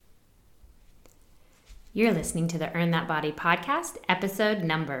You're listening to the Earn That Body podcast, episode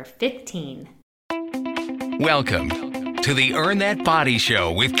number 15. Welcome to the Earn That Body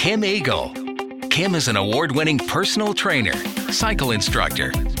Show with Kim Eagle. Kim is an award-winning personal trainer, cycle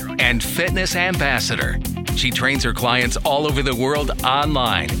instructor, and fitness ambassador. She trains her clients all over the world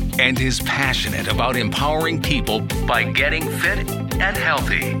online and is passionate about empowering people by getting fit and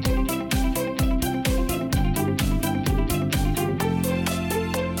healthy.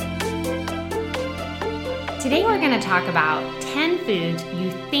 Today we're going to talk about 10 foods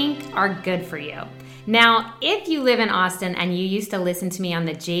you think are good for you. Now, if you live in Austin and you used to listen to me on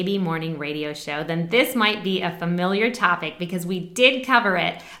the JB Morning Radio Show, then this might be a familiar topic because we did cover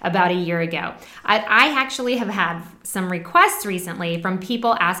it about a year ago. I actually have had some requests recently from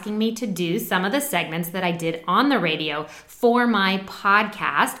people asking me to do some of the segments that I did on the radio for my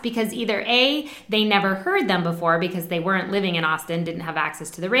podcast because either A, they never heard them before because they weren't living in Austin, didn't have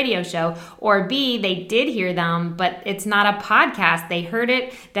access to the radio show, or B, they did hear them, but it's not a podcast. They heard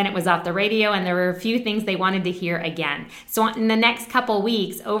it, then it was off the radio, and there were a few things they wanted to hear again. So in the next couple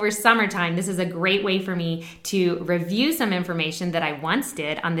weeks over summertime, this is a great way for me to review some information that I once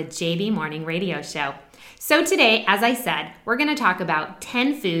did on the JB Morning Radio Show. So today, as I said, we're going to talk about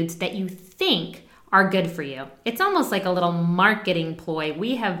 10 foods that you think are good for you. It's almost like a little marketing ploy.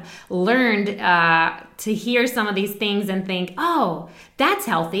 We have learned to hear some of these things and think, oh, that's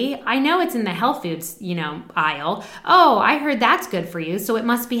healthy. I know it's in the health foods, aisle. Oh, I heard that's good for you, so it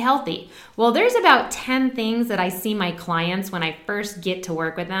must be healthy. Well, there's about 10 things that I see my clients when I first get to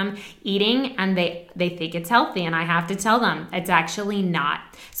work with them eating, and they think it's healthy, and I have to tell them it's actually not.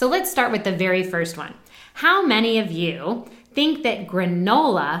 So let's start with the very first one. How many of you think that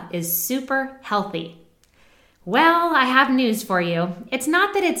granola is super healthy? Well, I have news for you. It's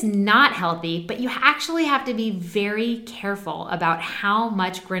not that it's not healthy, but you actually have to be very careful about how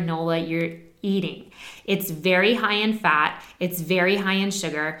much granola you're eating. It's very high in fat, it's very high in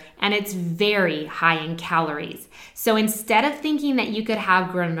sugar, and it's very high in calories. So instead of thinking that you could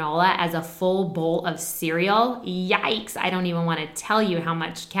have granola as a full bowl of cereal, yikes, I don't even want to tell you how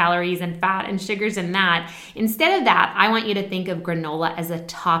much calories and fat and sugars in that. Instead of that, I want you to think of granola as a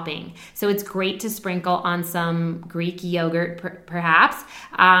topping. So it's great to sprinkle on some Greek yogurt, perhaps,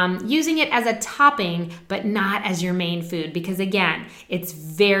 using it as a topping, but not as your main food, because again, it's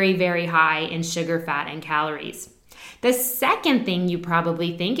very, very high in sugar, fat, and calories. The second thing you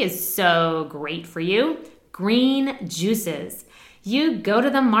probably think is so great for you, green juices. You go to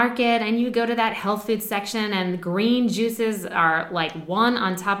the market and you go to that health food section and green juices are like one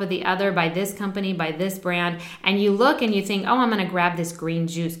on top of the other by this company, by this brand. And you look and you think, oh, I'm going to grab this green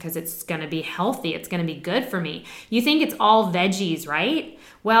juice because it's going to be healthy. It's going to be good for me. You think it's all veggies, right?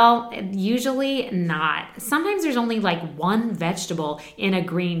 Well, usually not. Sometimes there's only like one vegetable in a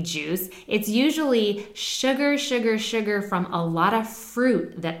green juice. It's usually sugar from a lot of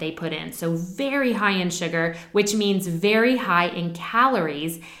fruit that they put in. So very high in sugar, which means very high in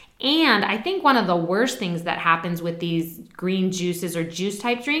calories. And I think one of the worst things that happens with these green juices or juice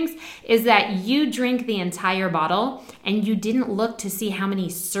type drinks is that you drink the entire bottle and you didn't look to see how many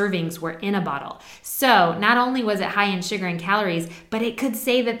servings were in a bottle. So not only was it high in sugar and calories, but it could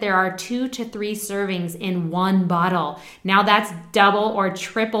say that there are 2 to 3 servings in one bottle. Now that's double or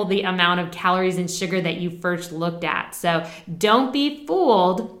triple the amount of calories and sugar that you first looked at. So don't be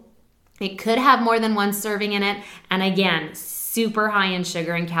fooled. It could have more than one serving in it. And again, super high in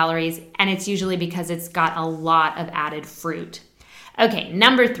sugar and calories, and it's usually because it's got a lot of added fruit. Okay,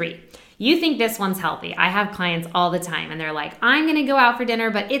 number 3. You think this one's healthy. I have clients all the time, and they're like, I'm going to go out for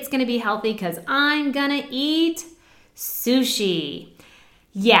dinner, but it's going to be healthy because I'm going to eat sushi.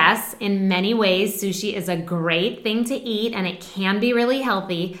 Yes, in many ways, sushi is a great thing to eat, and it can be really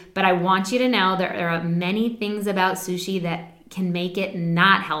healthy, but I want you to know there are many things about sushi that can make it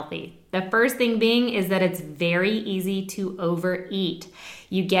not healthy. The first thing being is that it's very easy to overeat.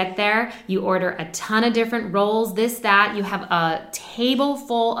 You get there, you order a ton of different rolls, this, that, you have a table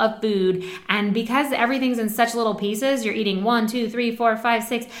full of food, and because everything's in such little pieces, you're eating 1, 2, 3, 4, 5,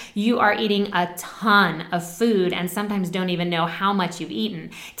 6, you are eating a ton of food and sometimes don't even know how much you've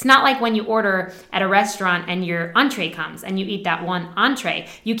eaten. It's not like when you order at a restaurant and your entree comes and you eat that one entree.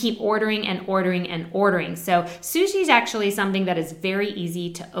 You keep ordering and ordering and ordering. So sushi is actually something that is very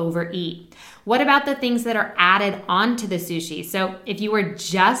easy to overeat. What about the things that are added onto the sushi? So if you were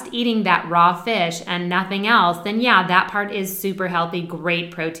just eating that raw fish and nothing else, then yeah, that part is super healthy,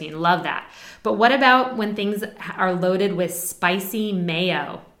 great protein, love that. But what about when things are loaded with spicy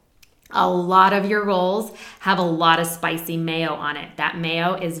mayo? A lot of your rolls have a lot of spicy mayo on it. That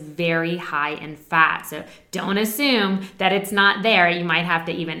mayo is very high in fat. So don't assume that it's not there. You might have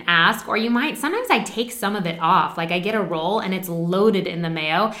to even ask, or sometimes I take some of it off. Like I get a roll and it's loaded in the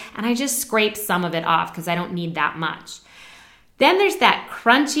mayo and I just scrape some of it off because I don't need that much. Then there's that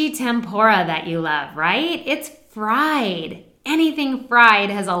crunchy tempura that you love, right? It's fried. Anything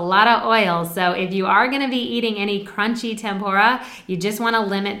fried has a lot of oil, so if you are going to be eating any crunchy tempura, you just want to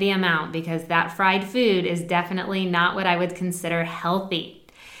limit the amount because that fried food is definitely not what I would consider healthy.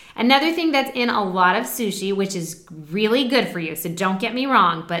 Another thing that's in a lot of sushi, which is really good for you, so don't get me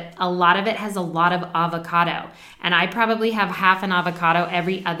wrong, but a lot of it has a lot of avocado. And I probably have half an avocado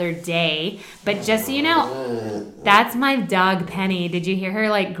every other day. But just so you know, that's my dog Penny. Did you hear her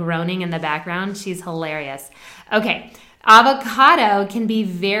like groaning in the background? She's hilarious. Okay. Avocado can be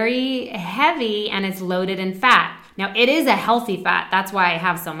very heavy and it's loaded in fat. Now, it is a healthy fat. That's why I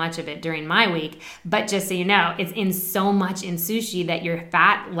have so much of it during my week. But just so you know, it's in so much in sushi that your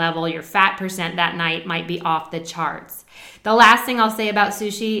fat level, your fat percent that night might be off the charts. The last thing I'll say about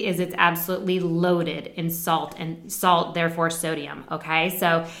sushi is it's absolutely loaded in salt, and salt, therefore sodium, okay?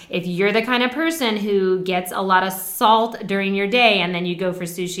 So if you're the kind of person who gets a lot of salt during your day and then you go for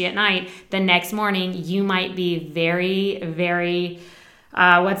sushi at night, the next morning you might be very, very,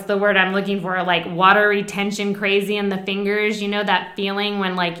 what's the word I'm looking for? Like water retention crazy in the fingers. You know that feeling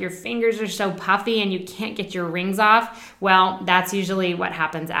when like your fingers are so puffy and you can't get your rings off? Well, that's usually what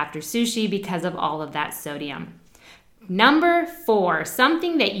happens after sushi because of all of that sodium. Number 4,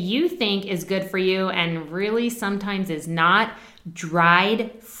 something that you think is good for you and really sometimes is not,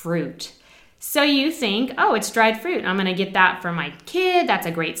 dried fruit. So you think, oh, it's dried fruit. I'm going to get that for my kid. That's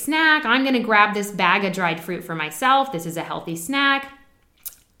a great snack. I'm going to grab this bag of dried fruit for myself. This is a healthy snack.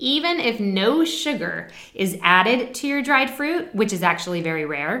 Even if no sugar is added to your dried fruit, which is actually very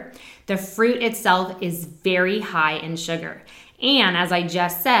rare, the fruit itself is very high in sugar. And as I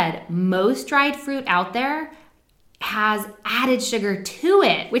just said, most dried fruit out there has added sugar to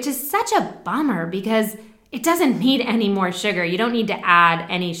it, which is such a bummer because it doesn't need any more sugar. You don't need to add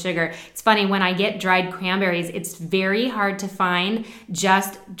any sugar. It's funny, when I get dried cranberries, it's very hard to find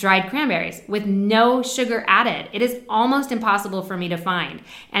just dried cranberries with no sugar added. It is almost impossible for me to find.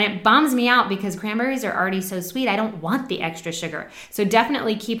 And it bums me out because cranberries are already so sweet. I don't want the extra sugar. So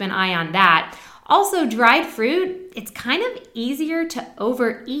definitely keep an eye on that. Also, dried fruit, it's kind of easier to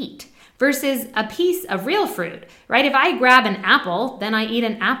overeat versus a piece of real fruit, right? If I grab an apple, then I eat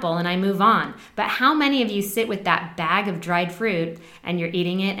an apple and I move on. But how many of you sit with that bag of dried fruit and you're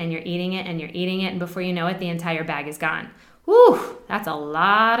eating it and you're eating it and you're eating it, and before you know it, the entire bag is gone? Whew, that's a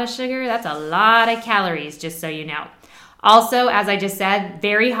lot of sugar. That's a lot of calories, just so you know. Also, as I just said,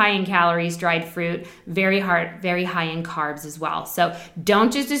 very high in calories, dried fruit, very high in carbs as well. So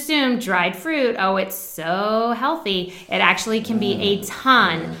don't just assume dried fruit, oh, it's so healthy. It actually can be a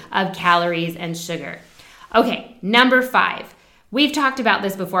ton of calories and sugar. Okay, number 5. We've talked about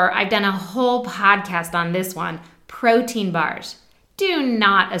this before. I've done a whole podcast on this one, protein bars. Do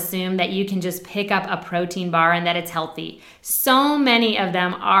not assume that you can just pick up a protein bar and that it's healthy. So many of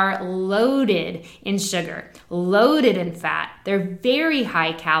them are loaded in sugar, loaded in fat. They're very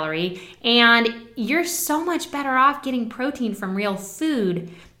high calorie, and you're so much better off getting protein from real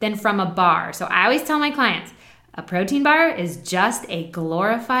food than from a bar. So I always tell my clients, a protein bar is just a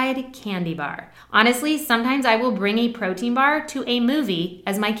glorified candy bar. Honestly, sometimes I will bring a protein bar to a movie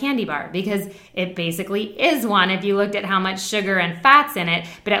as my candy bar because it basically is one if you looked at how much sugar and fat's in it,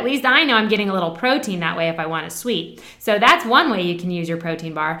 but at least I know I'm getting a little protein that way if I want a sweet. So that's one way you can use your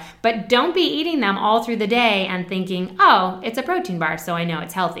protein bar, but don't be eating them all through the day and thinking, oh, it's a protein bar, so I know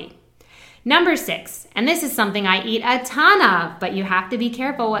it's healthy. Number 6, and this is something I eat a ton of, but you have to be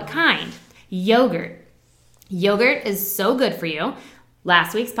careful what kind. Yogurt. Yogurt is so good for you.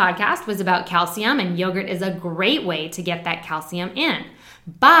 Last week's podcast was about calcium, and yogurt is a great way to get that calcium in.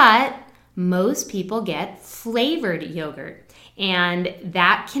 But most people get flavored yogurt, and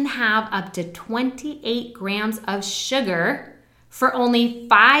that can have up to 28 grams of sugar for only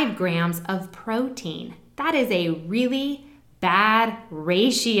 5 grams of protein. That is a really bad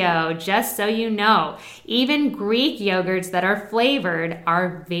ratio, just so you know. Even Greek yogurts that are flavored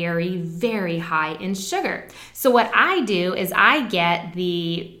are very, very high in sugar. So what I do is I get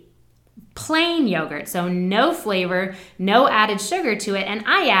the plain yogurt, so no flavor, no added sugar to it, and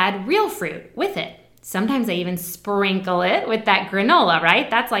I add real fruit with it. Sometimes I even sprinkle it with that granola,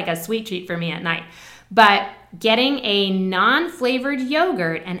 right? That's like a sweet treat for me at night. But getting a non-flavored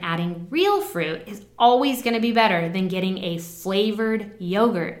yogurt and adding real fruit is always going to be better than getting a flavored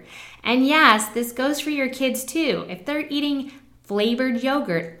yogurt. And yes, this goes for your kids too. If they're eating flavored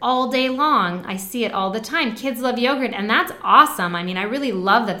yogurt all day long. I see it all the time. Kids love yogurt, and that's awesome. I mean, I really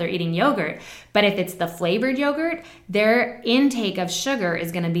love that they're eating yogurt. But if it's the flavored yogurt, their intake of sugar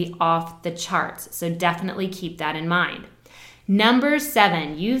is going to be off the charts. So definitely keep that in mind. Number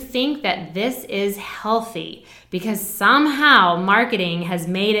 7, you think that this is healthy because somehow marketing has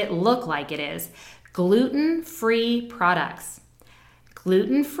made it look like it is. Gluten-free products.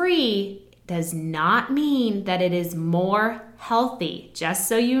 Gluten-free does not mean that it is more healthy, just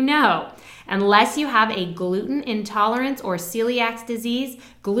so you know. Unless you have a gluten intolerance or celiac disease,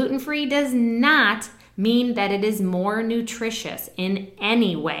 gluten-free does not mean that it is more nutritious in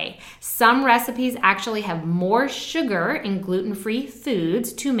any way. Some recipes actually have more sugar in gluten-free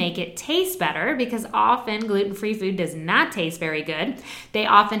foods to make it taste better, because often gluten-free food does not taste very good. They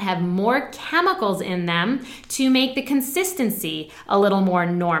often have more chemicals in them to make the consistency a little more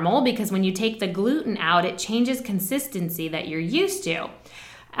normal, because when you take the gluten out, it changes consistency that you're used to.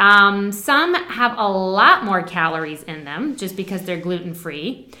 Some have a lot more calories in them just because they're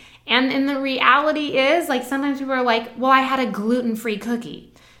gluten-free. And the reality is, like, sometimes people are like, well, I had a gluten-free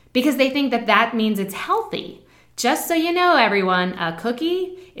cookie, because they think that that means it's healthy. Just so you know, everyone, a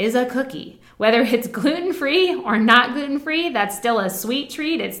cookie is a cookie. Whether it's gluten-free or not gluten-free, that's still a sweet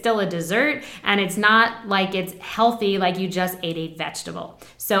treat. It's still a dessert, and it's not like it's healthy like you just ate a vegetable.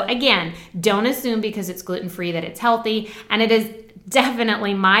 So again, don't assume because it's gluten-free that it's healthy, and it is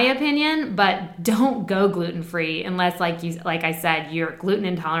definitely my opinion, but don't go gluten-free unless, like I said, you're gluten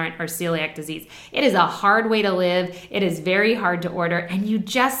intolerant or celiac disease. It is a hard way to live. It is very hard to order, and you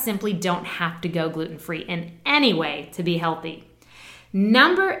just simply don't have to go gluten-free in any way to be healthy.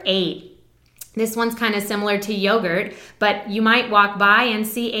 Number 8. This one's kind of similar to yogurt, but you might walk by and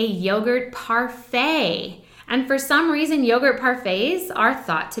see a yogurt parfait. And for some reason, yogurt parfaits are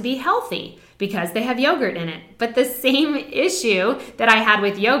thought to be healthy because they have yogurt in it. But the same issue that I had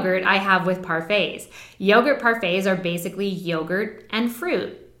with yogurt, I have with parfaits. Yogurt parfaits are basically yogurt and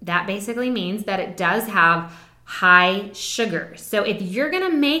fruit. That basically means that it does have high sugar. So if you're gonna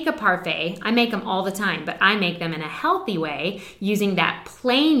make a parfait, I make them all the time, but I make them in a healthy way using that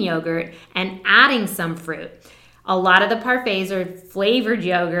plain yogurt and adding some fruit. A lot of the parfaits are flavored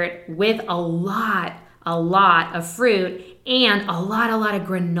yogurt with a lot of fruit and a lot of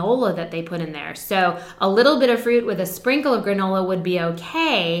granola that they put in there. So a little bit of fruit with a sprinkle of granola would be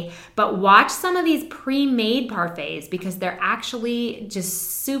okay, but watch some of these pre-made parfaits because they're actually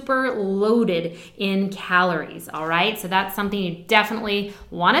just super loaded in calories, all right? So that's something you definitely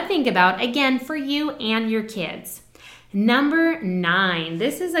want to think about, again, for you and your kids. Number 9,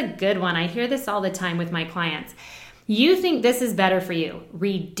 this is a good one. I hear this all the time with my clients. You think this is better for you.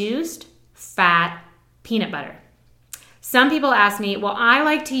 Reduced fat peanut butter. Some people ask me, well, I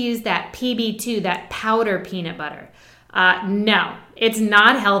like to use that PB2, that powder peanut butter. No, it's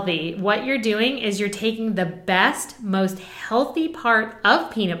not healthy. What you're doing is you're taking the best, most healthy part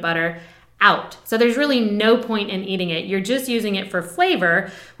of peanut butter out. So there's really no point in eating it. You're just using it for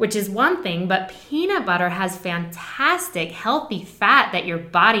flavor, which is one thing, but peanut butter has fantastic, healthy fat that your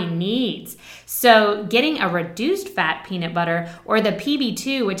body needs. So getting a reduced fat peanut butter or the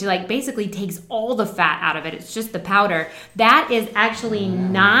PB2, which like basically takes all the fat out of it, it's just the powder, that is actually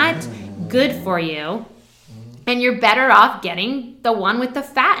not good for you. And you're better off getting the one with the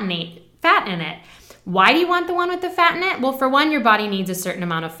fat in it. Why do you want the one with the fat in it? Well, for one, your body needs a certain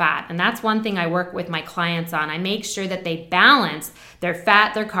amount of fat. And that's one thing I work with my clients on. I make sure that they balance their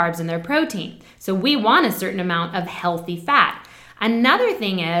fat, their carbs, and their protein. So we want a certain amount of healthy fat. Another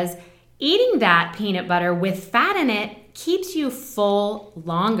thing is eating that peanut butter with fat in it keeps you full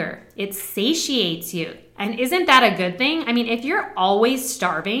longer. It satiates you. And isn't that a good thing? I mean, if you're always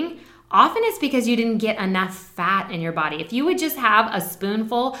starving, often it's because you didn't get enough fat in your body. If you would just have a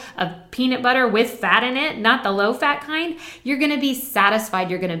spoonful of peanut butter with fat in it, not the low fat kind, you're gonna be satisfied,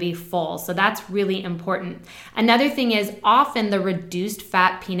 you're gonna be full. So that's really important. Another thing is often the reduced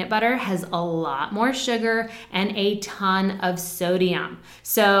fat peanut butter has a lot more sugar and a ton of sodium.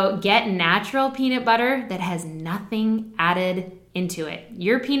 So get natural peanut butter that has nothing added into it.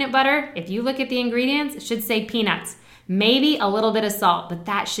 Your peanut butter, if you look at the ingredients, it should say peanuts. Maybe a little bit of salt, but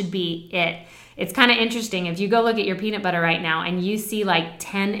that should be it. It's kind of interesting. If you go look at your peanut butter right now and you see like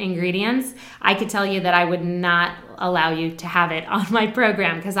 10 ingredients, I could tell you that I would not allow you to have it on my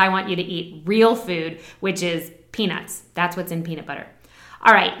program because I want you to eat real food, which is peanuts. That's what's in peanut butter.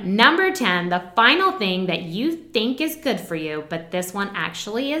 All right, number 10, the final thing that you think is good for you, but this one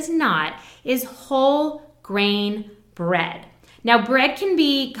actually is not, is whole grain bread. Now, bread can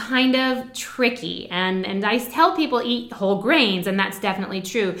be kind of tricky, and I tell people eat whole grains, and that's definitely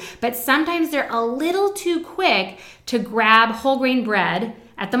true, but sometimes they're a little too quick to grab whole grain bread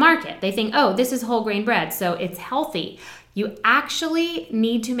at the market. They think, oh, this is whole grain bread, so it's healthy. You actually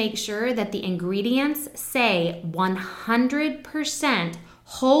need to make sure that the ingredients say 100%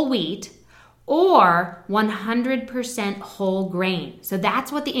 whole wheat or 100% whole grain. So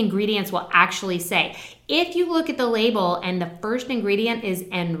that's what the ingredients will actually say. If you look at the label and the first ingredient is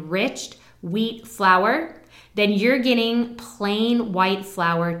enriched wheat flour, then you're getting plain white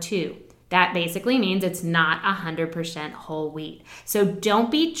flour too. That basically means it's not 100% whole wheat. So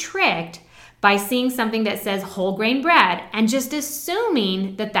don't be tricked by seeing something that says whole grain bread and just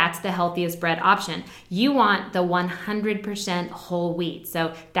assuming that that's the healthiest bread option. You want the 100% whole wheat.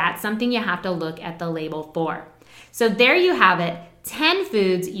 So that's something you have to look at the label for. So there you have it. 10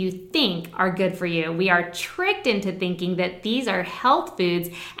 foods you think are good for you. We are tricked into thinking that these are health foods,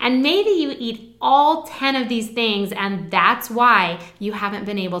 and maybe you eat all 10 of these things, and that's why you haven't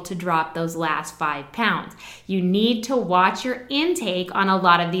been able to drop those last 5 pounds. You need to watch your intake on a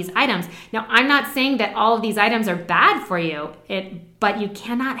lot of these items. Now, I'm not saying that all of these items are bad for you, but you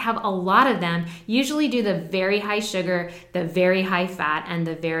cannot have a lot of them. Usually do the very high sugar, the very high fat, and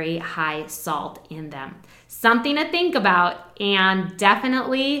the very high salt in them. Something to think about, and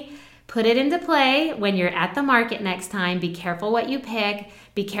definitely put it into play when you're at the market next time. Be careful what you pick.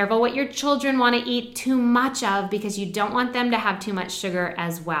 Be careful what your children want to eat too much of, because you don't want them to have too much sugar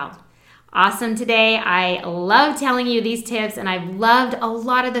as well. Awesome today. I love telling you these tips, and I've loved a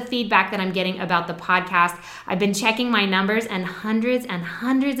lot of the feedback that I'm getting about the podcast. I've been checking my numbers, and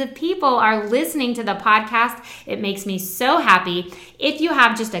hundreds of people are listening to the podcast. It makes me so happy. If you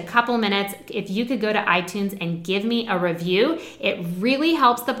have just a couple minutes, if you could go to iTunes and give me a review, it really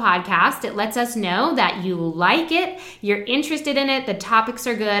helps the podcast. It lets us know that you like it, you're interested in it, the topics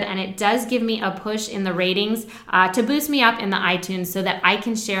are good, and it does give me a push in the ratings to boost me up in the iTunes so that I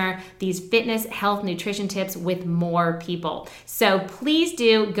can share these fitness, health, nutrition tips with more people. So please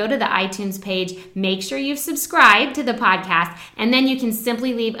do go to the iTunes page, make sure you've subscribed to the podcast, and then you can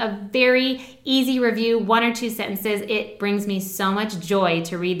simply leave a very easy review, 1 or 2 sentences. It brings me so much joy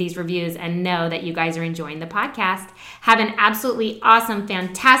to read these reviews and know that you guys are enjoying the podcast. Have an absolutely awesome,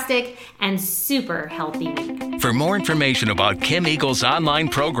 fantastic, and super healthy week. For more information about Kim Eagle's online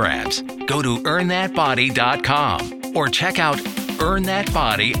programs, go to earnthatbody.com or check out Earn That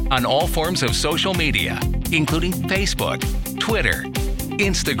Body on all forms of social media, including Facebook, Twitter,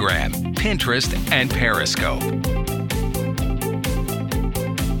 Instagram, Pinterest, and Periscope.